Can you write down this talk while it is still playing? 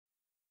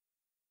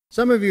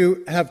Some of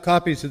you have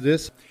copies of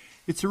this.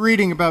 It's a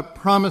reading about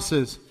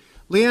promises.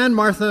 Liane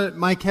Martha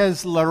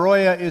Maiquez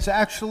Laroya is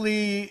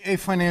actually a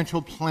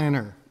financial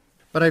planner.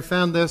 But I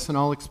found this, and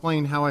I'll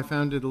explain how I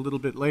found it a little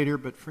bit later,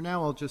 but for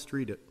now I'll just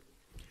read it.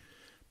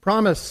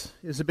 Promise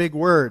is a big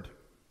word.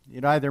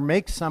 It either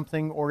makes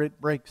something or it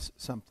breaks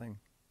something.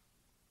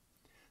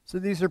 So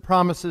these are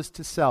promises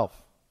to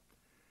self.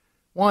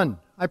 1,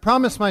 I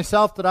promise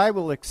myself that I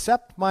will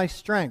accept my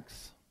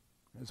strengths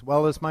as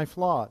well as my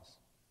flaws.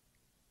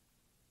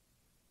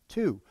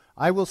 2,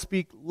 I will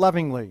speak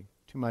lovingly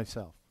to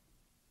myself.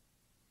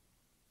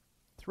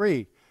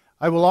 3,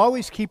 I will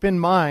always keep in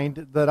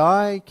mind that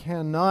I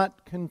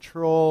cannot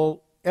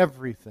control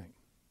everything.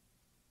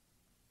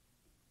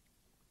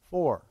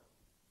 4,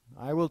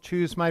 I will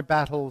choose my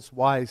battles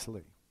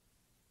wisely.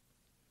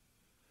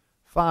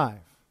 5,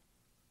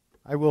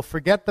 I will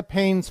forget the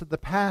pains of the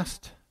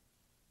past,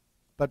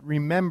 but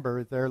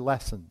remember their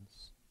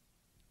lessons.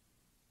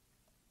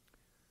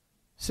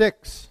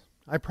 6,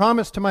 I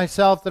promise to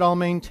myself that I'll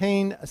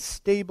maintain a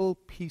stable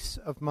peace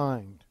of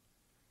mind.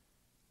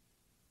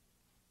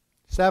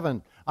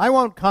 7, I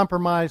won't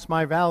compromise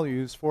my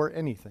values for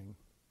anything.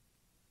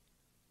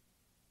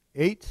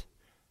 8,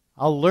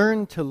 I'll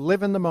learn to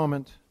live in the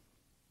moment.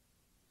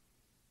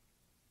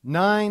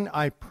 9,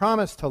 I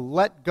promise to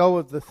let go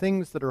of the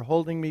things that are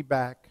holding me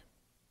back.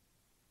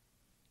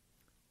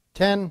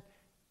 10,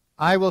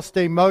 I will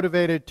stay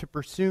motivated to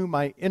pursue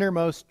my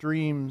innermost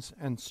dreams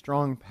and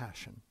strong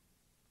passion.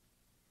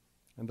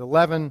 And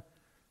 11,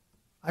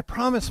 I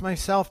promise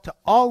myself to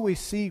always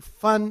see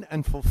fun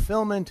and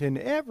fulfillment in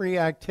every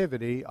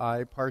activity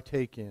I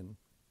partake in.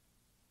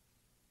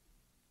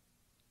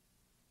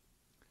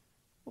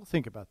 We'll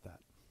think about that.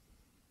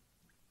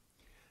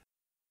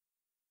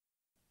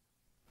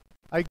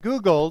 I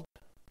Googled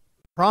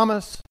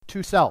promise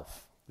to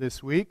self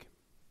this week.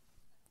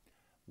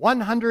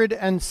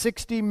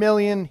 160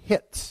 million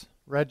hits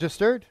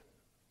registered.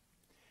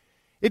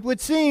 It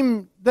would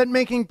seem that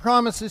making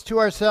promises to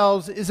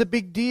ourselves is a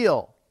big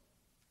deal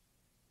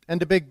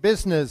and a big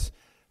business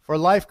for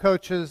life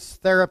coaches,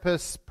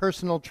 therapists,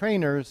 personal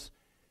trainers,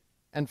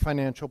 and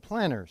financial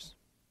planners.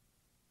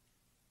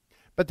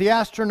 But the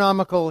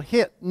astronomical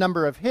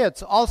number of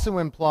hits also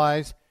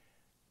implies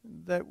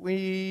that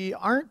we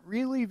aren't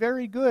really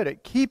very good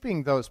at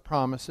keeping those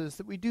promises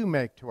that we do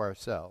make to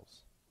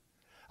ourselves.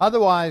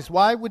 Otherwise,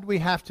 why would we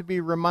have to be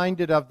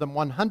reminded of them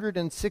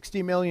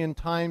 160 million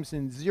times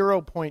in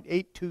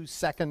 0.82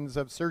 seconds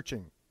of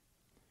searching?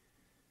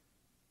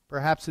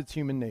 Perhaps it's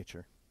human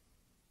nature.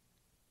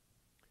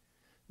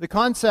 The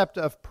concept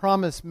of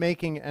promise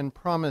making and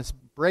promise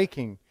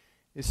breaking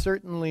is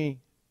certainly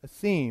a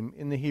theme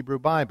in the Hebrew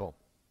Bible.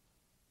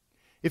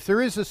 If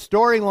there is a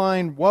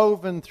storyline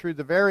woven through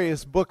the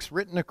various books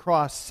written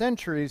across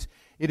centuries,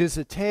 it is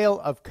a tale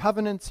of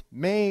covenants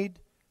made,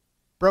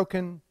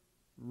 broken,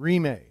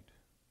 remade.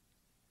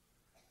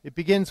 It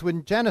begins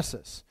with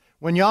Genesis,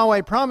 when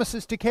Yahweh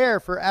promises to care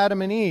for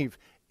Adam and Eve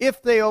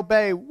if they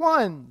obey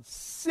one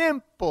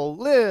simple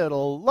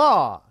little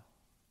law,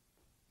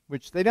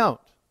 which they don't.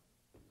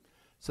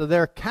 So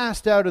they're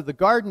cast out of the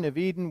Garden of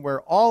Eden,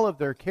 where all of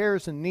their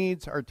cares and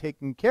needs are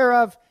taken care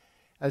of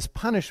as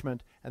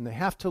punishment, and they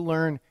have to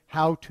learn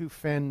how to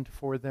fend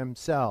for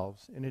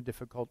themselves in a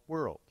difficult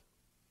world.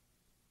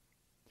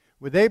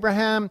 With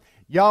Abraham,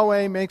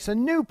 Yahweh makes a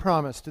new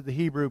promise to the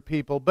Hebrew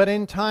people, but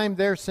in time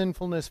their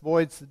sinfulness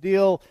voids the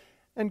deal,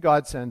 and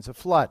God sends a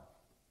flood.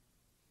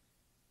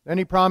 Then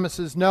he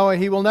promises Noah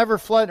he will never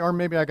flood, or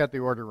maybe I got the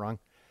order wrong,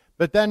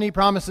 but then he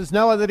promises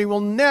Noah that he will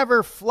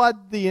never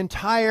flood the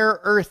entire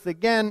earth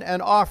again,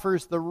 and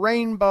offers the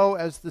rainbow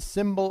as the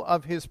symbol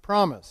of his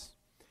promise.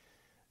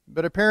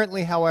 But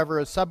apparently, however,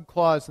 a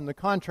subclause in the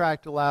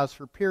contract allows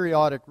for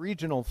periodic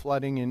regional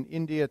flooding in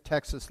India,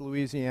 Texas,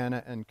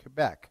 Louisiana, and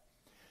Quebec.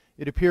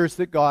 It appears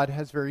that God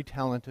has very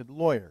talented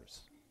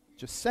lawyers.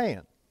 Just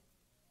saying.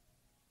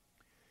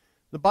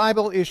 The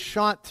Bible is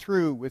shot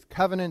through with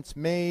covenants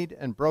made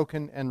and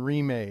broken and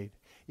remade.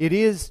 It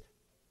is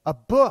a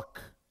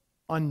book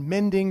on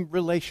mending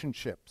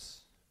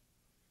relationships,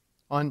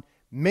 on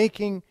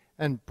making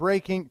and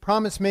breaking.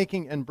 Promise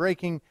making and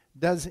breaking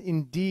does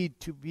indeed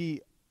to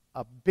be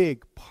a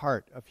big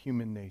part of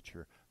human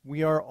nature.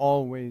 We are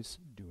always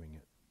doing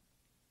it.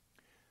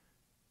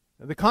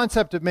 The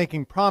concept of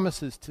making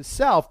promises to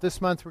self, this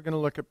month we're going to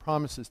look at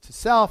promises to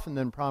self, and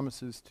then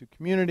promises to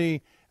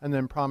community, and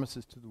then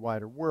promises to the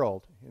wider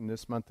world in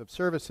this month of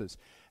services.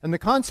 And the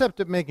concept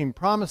of making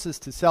promises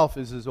to self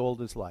is as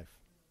old as life.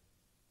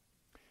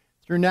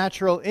 Through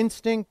natural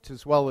instinct,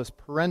 as well as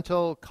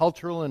parental,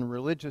 cultural, and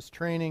religious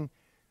training,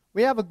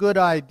 we have a good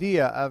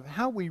idea of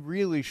how we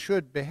really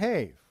should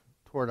behave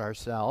toward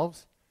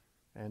ourselves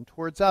and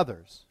towards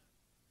others.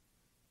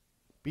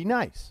 Be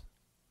nice.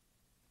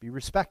 Be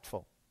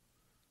respectful.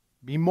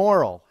 Be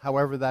moral,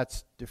 however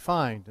that's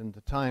defined in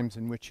the times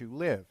in which you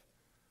live.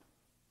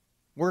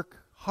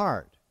 Work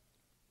hard.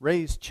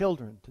 Raise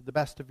children to the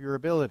best of your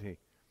ability.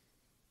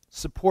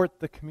 Support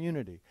the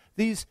community.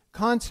 These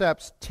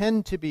concepts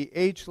tend to be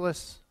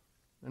ageless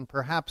and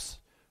perhaps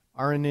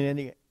are an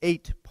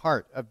innate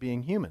part of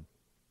being human.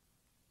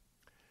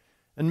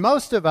 And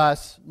most of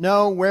us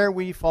know where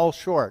we fall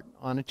short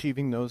on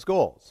achieving those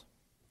goals.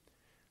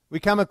 We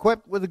come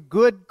equipped with a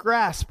good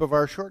grasp of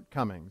our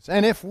shortcomings.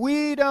 And if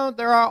we don't,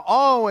 there are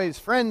always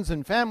friends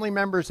and family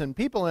members and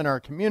people in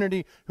our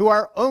community who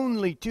are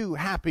only too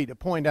happy to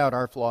point out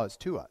our flaws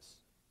to us.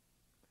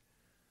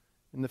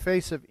 In the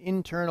face of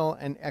internal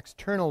and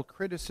external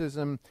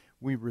criticism,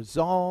 we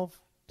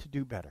resolve to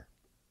do better.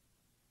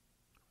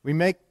 We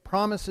make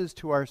promises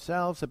to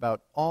ourselves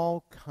about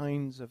all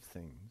kinds of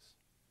things.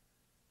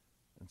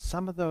 And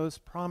some of those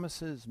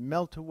promises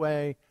melt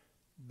away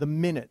the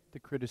minute the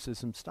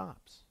criticism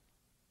stops.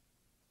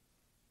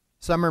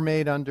 Some are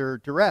made under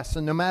duress,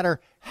 and no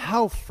matter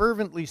how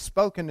fervently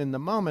spoken in the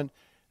moment,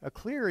 a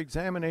clear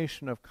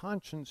examination of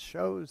conscience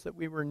shows that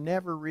we were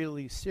never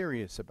really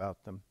serious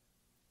about them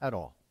at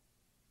all.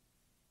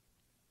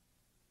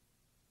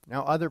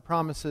 Now, other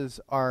promises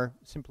are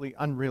simply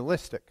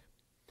unrealistic.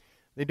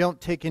 They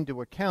don't take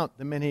into account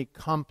the many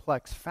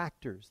complex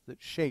factors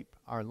that shape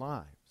our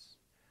lives.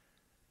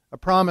 A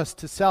promise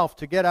to self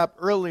to get up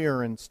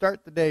earlier and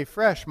start the day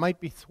fresh might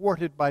be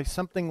thwarted by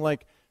something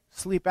like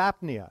sleep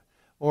apnea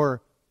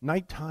or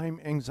nighttime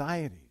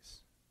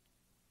anxieties.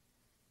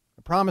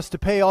 A promise to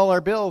pay all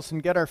our bills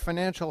and get our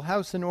financial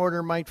house in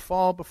order might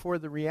fall before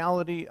the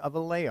reality of a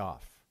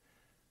layoff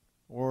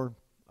or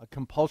a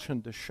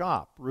compulsion to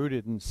shop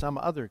rooted in some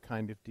other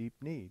kind of deep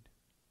need.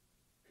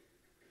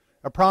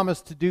 A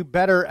promise to do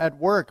better at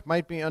work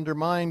might be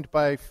undermined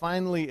by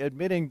finally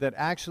admitting that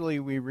actually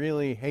we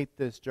really hate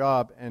this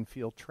job and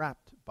feel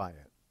trapped by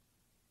it.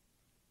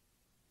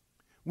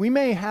 We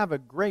may have a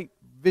great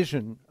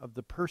vision of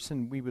the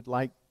person we would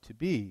like to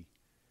be,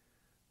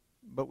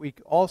 but we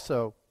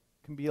also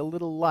can be a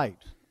little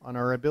light on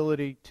our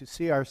ability to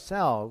see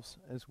ourselves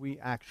as we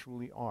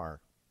actually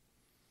are.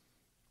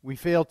 We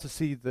fail to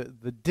see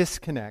the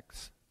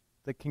disconnects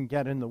that can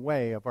get in the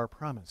way of our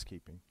promise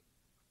keeping.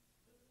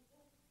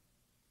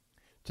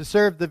 To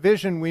serve the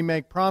vision, we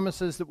make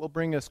promises that will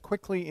bring us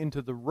quickly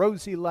into the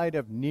rosy light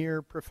of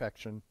near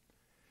perfection.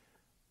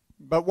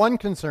 But one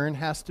concern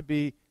has to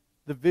be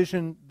the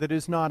vision that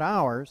is not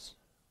ours,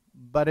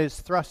 but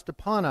is thrust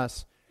upon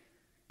us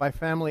by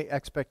family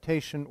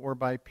expectation or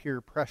by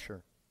peer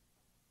pressure.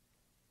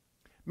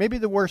 Maybe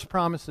the worst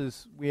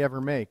promises we ever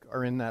make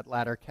are in that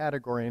latter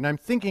category. And I'm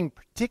thinking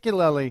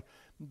particularly,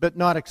 but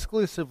not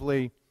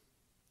exclusively,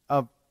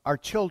 of our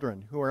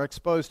children who are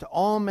exposed to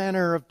all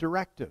manner of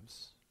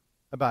directives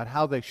about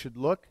how they should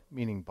look,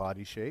 meaning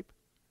body shape,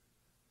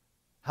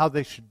 how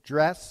they should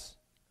dress,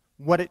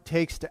 what it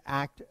takes to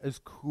act as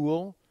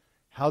cool,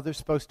 how they're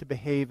supposed to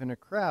behave in a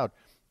crowd.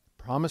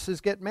 Promises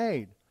get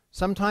made,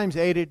 sometimes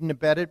aided and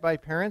abetted by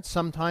parents,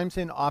 sometimes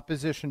in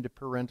opposition to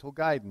parental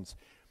guidance.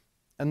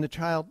 And the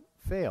child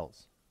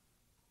fails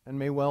and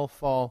may well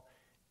fall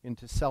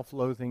into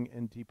self-loathing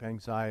and deep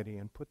anxiety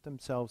and put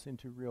themselves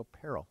into real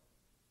peril.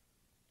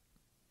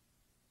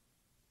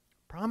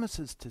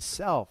 Promises to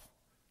self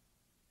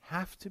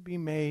have to be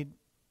made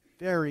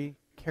very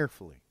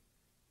carefully.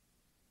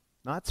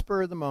 Not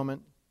spur of the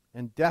moment,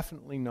 and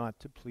definitely not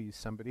to please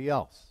somebody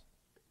else.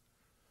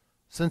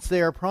 Since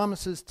they are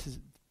promises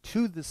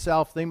to the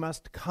self, they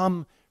must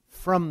come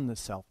from the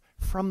self,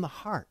 from the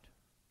heart.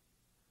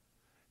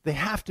 They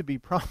have to be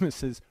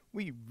promises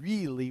we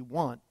really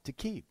want to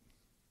keep.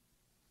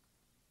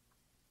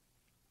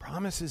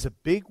 Promise is a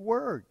big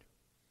word.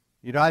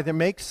 You'd either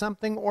make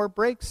something or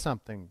break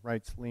something,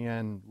 writes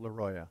Liane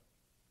Laroya.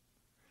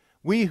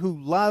 We who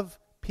love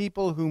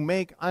people who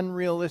make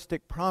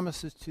unrealistic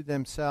promises to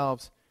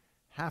themselves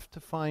have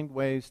to find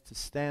ways to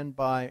stand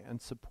by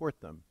and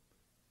support them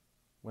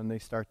when they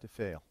start to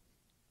fail.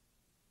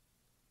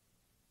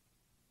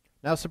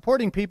 Now,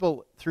 supporting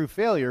people through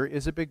failure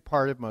is a big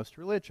part of most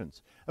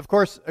religions. Of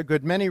course, a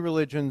good many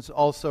religions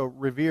also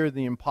revere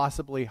the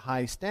impossibly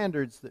high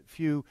standards that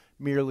few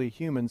merely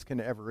humans can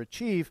ever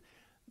achieve,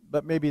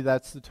 but maybe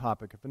that's the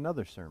topic of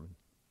another sermon.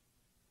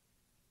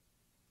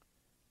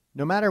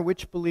 No matter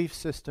which belief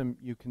system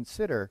you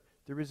consider,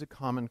 there is a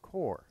common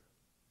core.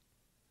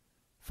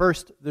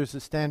 First, there's a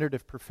standard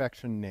of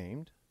perfection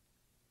named.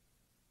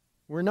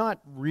 We're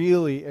not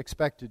really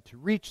expected to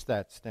reach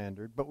that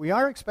standard, but we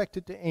are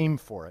expected to aim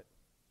for it.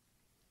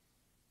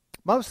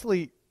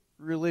 Mostly,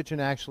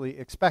 religion actually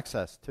expects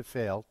us to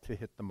fail to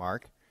hit the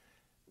mark.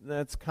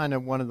 That's kind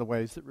of one of the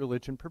ways that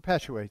religion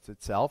perpetuates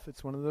itself.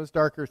 It's one of those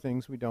darker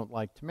things we don't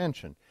like to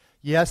mention.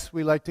 Yes,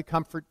 we like to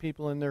comfort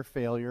people in their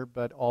failure,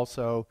 but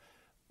also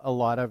a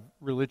lot of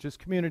religious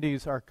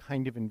communities are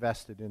kind of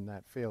invested in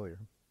that failure.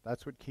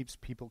 That's what keeps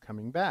people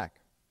coming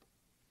back.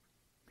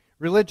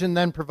 Religion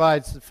then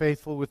provides the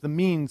faithful with the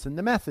means and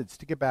the methods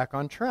to get back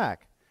on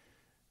track.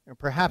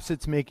 Perhaps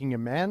it's making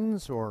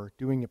amends or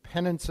doing a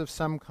penance of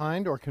some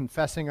kind or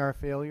confessing our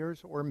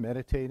failures or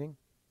meditating.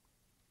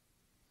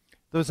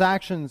 Those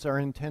actions are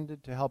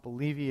intended to help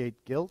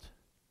alleviate guilt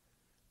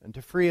and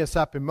to free us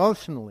up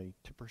emotionally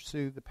to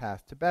pursue the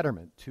path to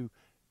betterment, to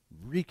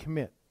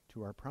recommit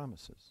to our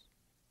promises.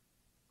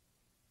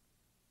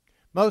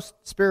 Most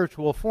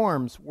spiritual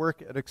forms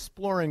work at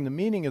exploring the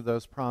meaning of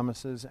those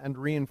promises and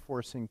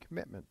reinforcing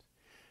commitment.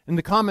 In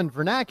the common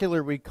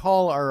vernacular, we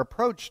call our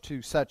approach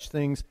to such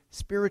things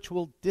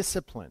spiritual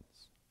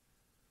disciplines.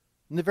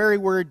 And the very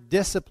word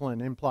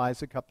discipline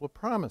implies a couple of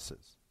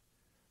promises.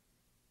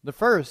 The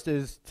first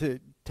is to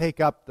take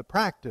up the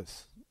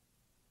practice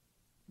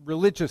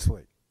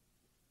religiously.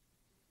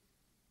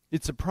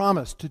 It's a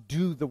promise to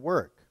do the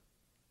work.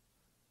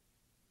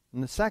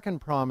 And the second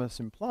promise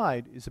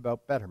implied is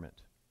about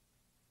betterment.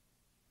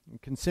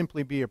 It can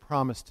simply be a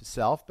promise to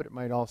self, but it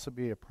might also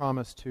be a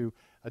promise to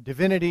a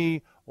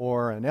divinity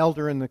or an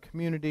elder in the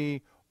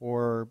community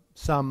or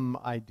some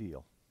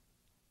ideal.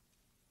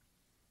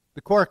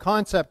 The core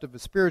concept of a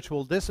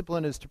spiritual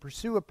discipline is to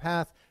pursue a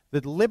path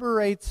that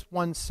liberates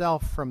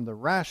oneself from the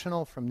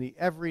rational, from the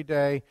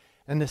everyday,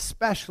 and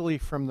especially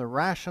from the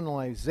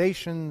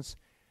rationalizations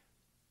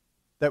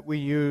that we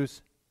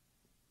use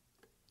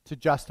to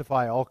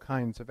justify all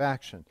kinds of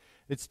action.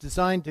 It's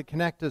designed to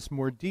connect us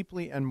more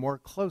deeply and more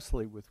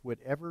closely with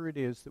whatever it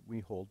is that we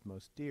hold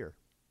most dear.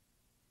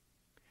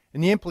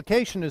 And the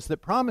implication is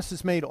that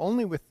promises made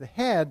only with the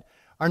head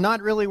are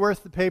not really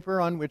worth the paper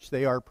on which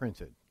they are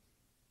printed.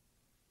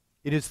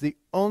 It is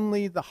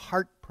only the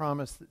heart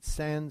promise that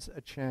stands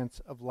a chance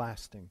of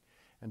lasting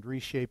and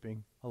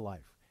reshaping a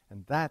life.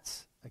 And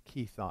that's a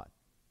key thought.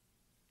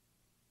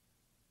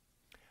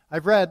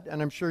 I've read,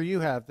 and I'm sure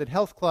you have, that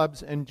health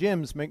clubs and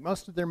gyms make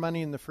most of their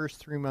money in the first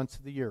 3 months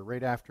of the year,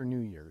 right after New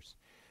Year's,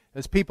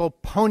 as people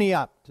pony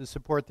up to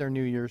support their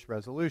New Year's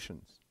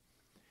resolutions.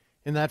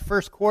 In that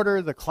first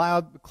quarter, the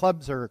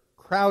clubs are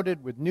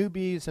crowded with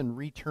newbies and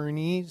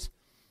returnees,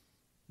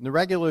 and the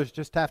regulars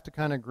just have to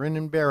kind of grin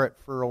and bear it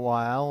for a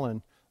while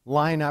and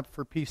line up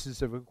for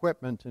pieces of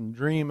equipment and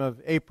dream of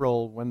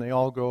April when they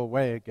all go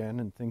away again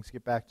and things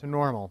get back to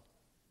normal.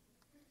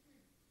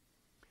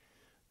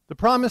 The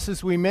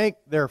promises we make,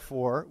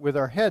 therefore, with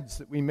our heads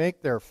that we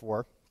make,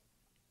 therefore,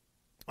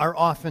 are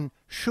often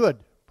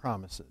should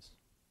promises,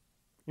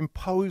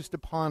 imposed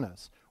upon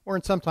us,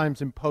 or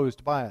sometimes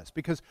imposed by us,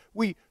 because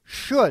we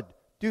should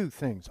do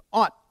things,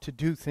 ought to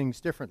do things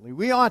differently.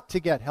 We ought to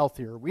get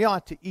healthier. We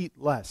ought to eat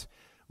less.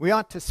 We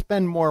ought to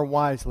spend more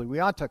wisely. We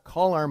ought to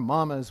call our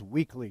mamas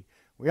weekly.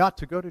 We ought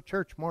to go to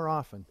church more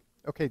often.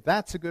 Okay,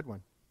 that's a good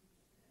one.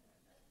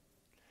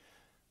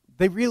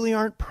 They really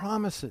aren't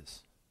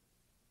promises.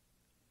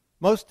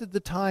 Most of the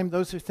time,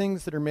 those are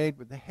things that are made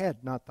with the head,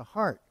 not the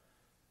heart.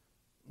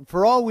 And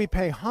for all we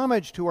pay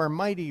homage to our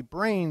mighty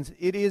brains,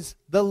 it is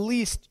the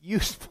least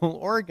useful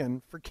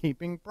organ for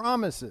keeping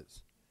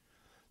promises.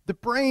 The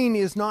brain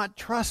is not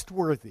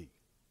trustworthy.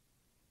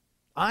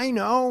 I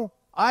know.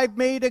 I've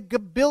made a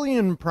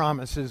gabillion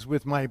promises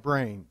with my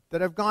brain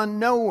that have gone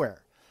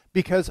nowhere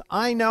because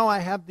I know I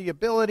have the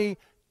ability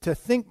to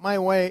think my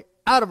way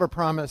out of a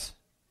promise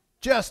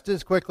just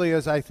as quickly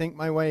as I think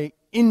my way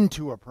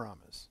into a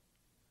promise.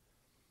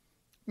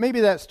 Maybe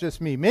that's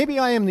just me. Maybe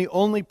I am the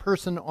only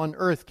person on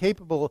earth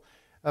capable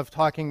of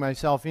talking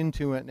myself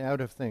into and out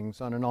of things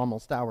on an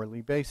almost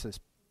hourly basis,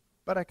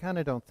 but I kind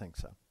of don't think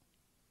so.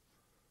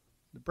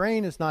 The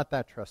brain is not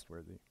that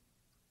trustworthy.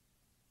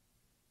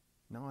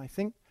 No, I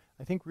think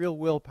real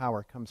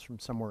willpower comes from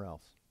somewhere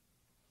else.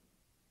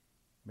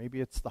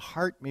 Maybe it's the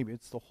heart, maybe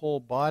it's the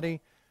whole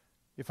body.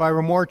 If I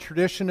were more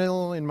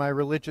traditional in my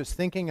religious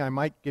thinking, I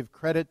might give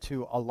credit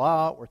to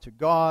Allah or to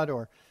God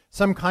or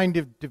some kind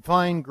of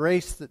divine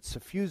grace that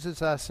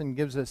suffuses us and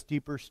gives us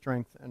deeper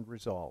strength and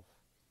resolve.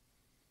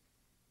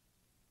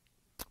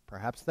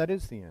 Perhaps that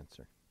is the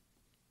answer.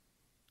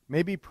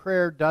 Maybe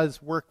prayer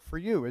does work for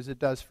you as it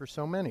does for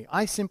so many.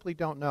 I simply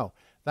don't know.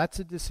 That's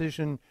a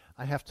decision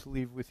I have to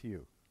leave with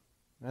you.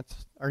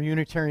 That's our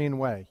Unitarian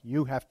way.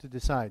 You have to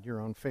decide your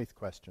own faith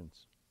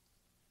questions.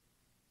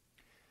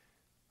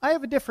 I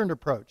have a different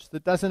approach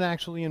that doesn't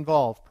actually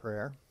involve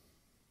prayer.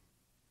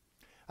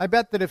 I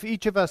bet that if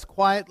each of us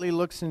quietly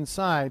looks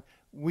inside,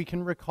 we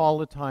can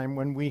recall a time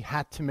when we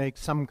had to make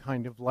some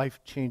kind of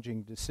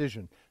life-changing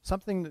decision,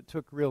 something that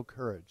took real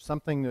courage,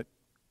 something that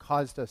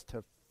caused us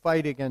to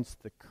fight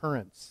against the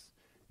currents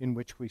in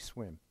which we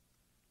swim.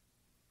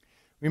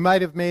 We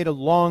might have made a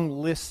long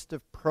list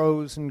of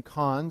pros and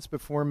cons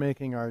before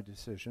making our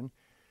decision,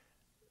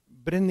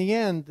 but in the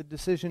end, the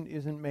decision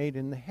isn't made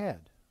in the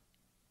head.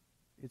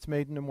 It's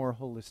made in a more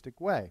holistic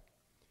way.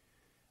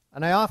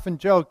 And I often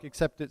joke,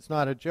 except it's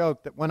not a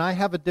joke, that when I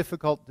have a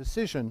difficult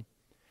decision,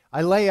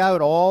 I lay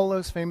out all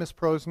those famous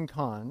pros and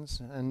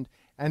cons, and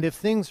if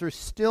things are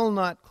still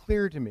not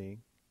clear to me,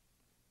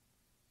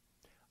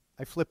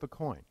 I flip a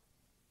coin.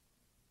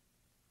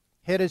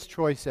 Head is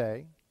choice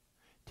A,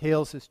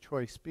 tails is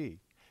choice B.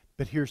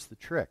 But here's the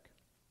trick.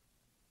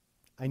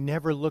 I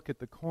never look at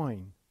the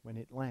coin when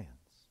it lands.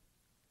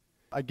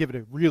 I give it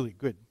a really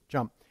good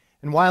jump.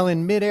 And while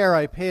in midair,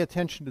 I pay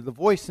attention to the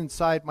voice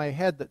inside my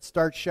head that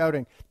starts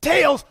shouting,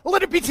 "Tails!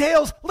 Let it be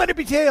tails! Let it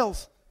be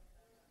tails!"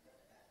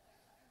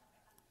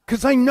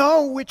 Because I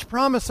know which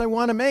promise I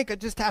want to make. I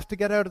just have to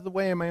get out of the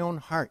way of my own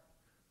heart.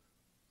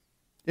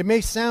 It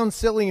may sound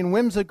silly and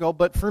whimsical,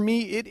 but for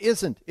me, it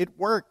isn't. It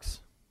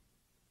works.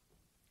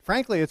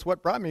 Frankly, it's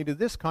what brought me to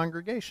this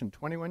congregation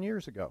 21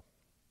 years ago.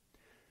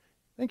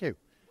 Thank you.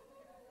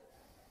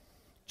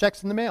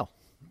 Check's in the mail.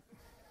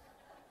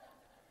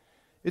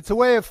 It's a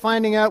way of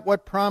finding out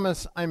what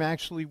promise I'm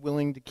actually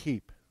willing to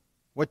keep,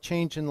 what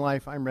change in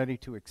life I'm ready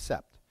to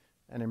accept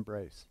and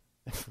embrace.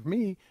 And for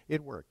me,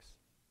 it works.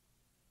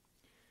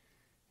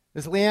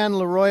 As Liane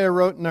Laroya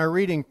wrote in our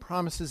reading,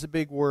 promise is a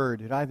big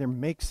word. It either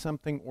makes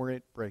something or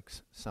it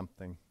breaks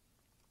something.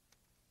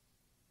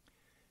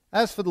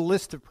 As for the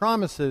list of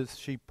promises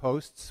she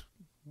posts,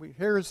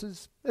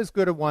 here's as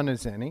good a one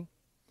as any.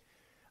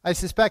 I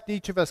suspect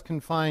each of us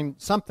can find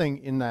something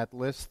in that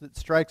list that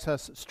strikes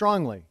us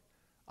strongly,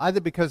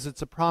 either because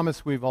it's a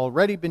promise we've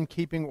already been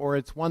keeping or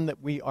it's one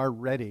that we are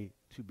ready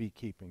to be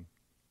keeping.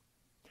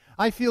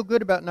 I feel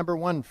good about number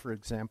 1, for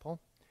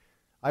example.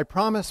 I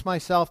promise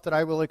myself that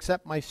I will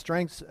accept my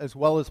strengths as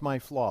well as my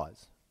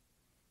flaws.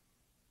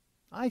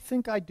 I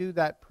think I do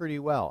that pretty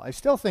well. I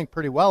still think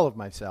pretty well of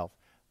myself,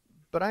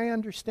 but I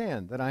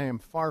understand that I am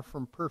far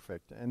from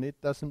perfect, and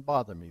it doesn't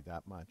bother me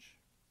that much.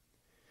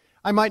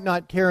 I might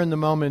not care in the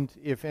moment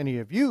if any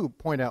of you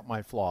point out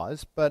my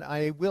flaws, but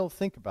I will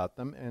think about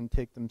them and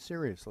take them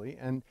seriously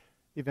and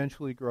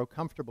eventually grow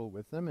comfortable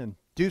with them and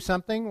do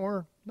something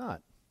or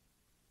not.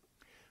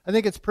 I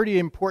think it's pretty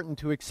important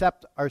to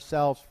accept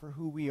ourselves for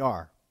who we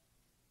are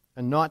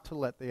and not to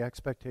let the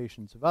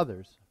expectations of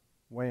others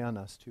weigh on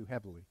us too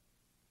heavily.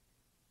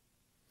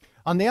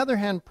 On the other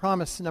hand,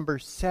 promise number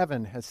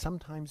 7 has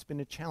sometimes been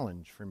a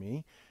challenge for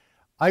me.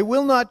 I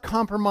will not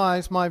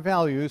compromise my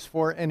values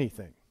for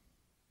anything.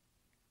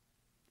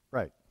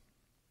 Right.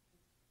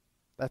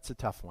 That's a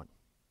tough one.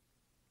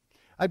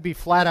 I'd be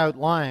flat out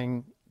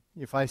lying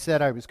if I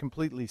said I was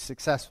completely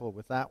successful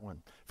with that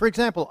one. For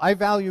example, I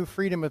value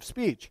freedom of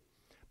speech,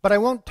 but I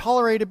won't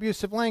tolerate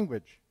abusive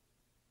language,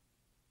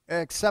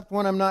 except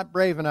when I'm not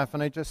brave enough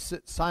and I just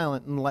sit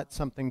silent and let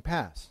something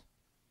pass.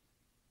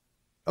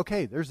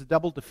 Okay, there's a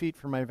double defeat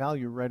for my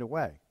value right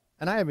away,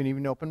 and I haven't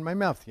even opened my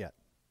mouth yet.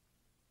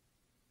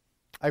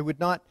 I would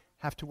not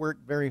have to work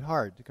very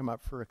hard to come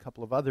up for a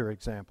couple of other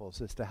examples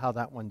as to how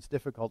that one's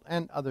difficult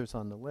and others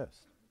on the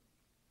list.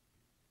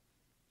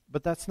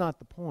 But that's not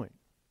the point.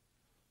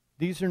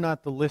 These are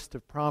not the list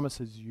of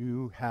promises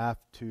you have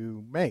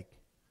to make.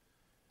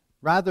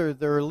 Rather,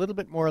 they're a little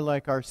bit more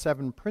like our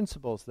 7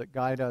 principles that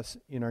guide us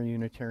in our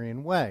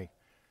Unitarian way.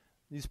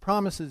 These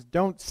promises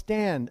don't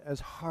stand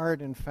as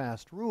hard and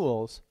fast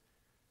rules,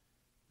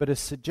 but as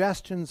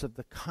suggestions of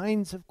the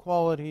kinds of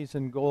qualities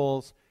and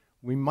goals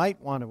we might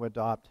want to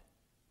adopt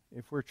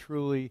if we're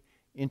truly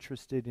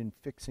interested in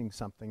fixing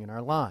something in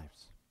our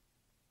lives.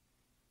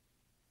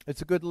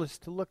 It's a good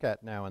list to look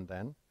at now and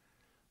then,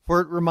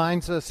 for it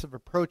reminds us of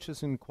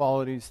approaches and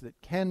qualities that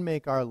can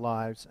make our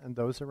lives and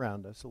those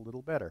around us a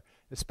little better,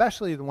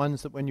 especially the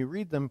ones that when you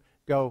read them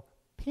go,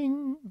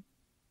 ping,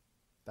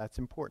 that's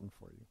important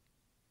for you.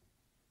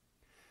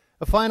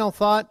 A final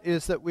thought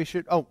is that we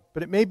should,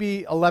 but it may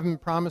be 11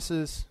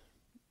 promises.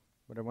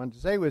 What I wanted to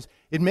say was,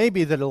 it may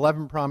be that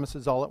 11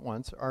 promises all at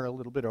once are a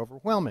little bit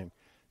overwhelming.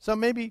 So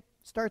maybe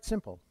start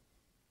simple.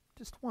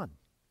 Just one.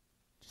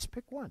 Just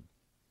pick one.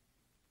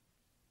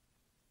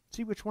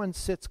 See which one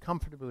sits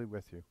comfortably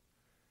with you,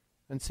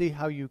 and see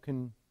how you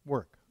can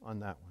work on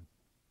that one.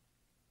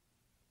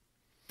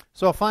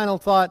 So a final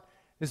thought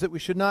is that we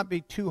should not be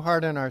too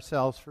hard on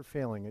ourselves for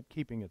failing at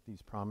keeping at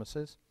these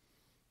promises.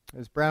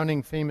 As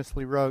Browning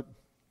famously wrote,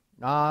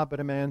 but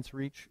a man's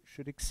reach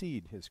should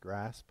exceed his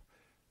grasp,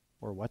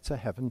 or what's a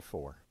heaven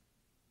for?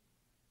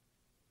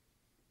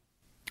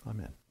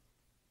 Amen.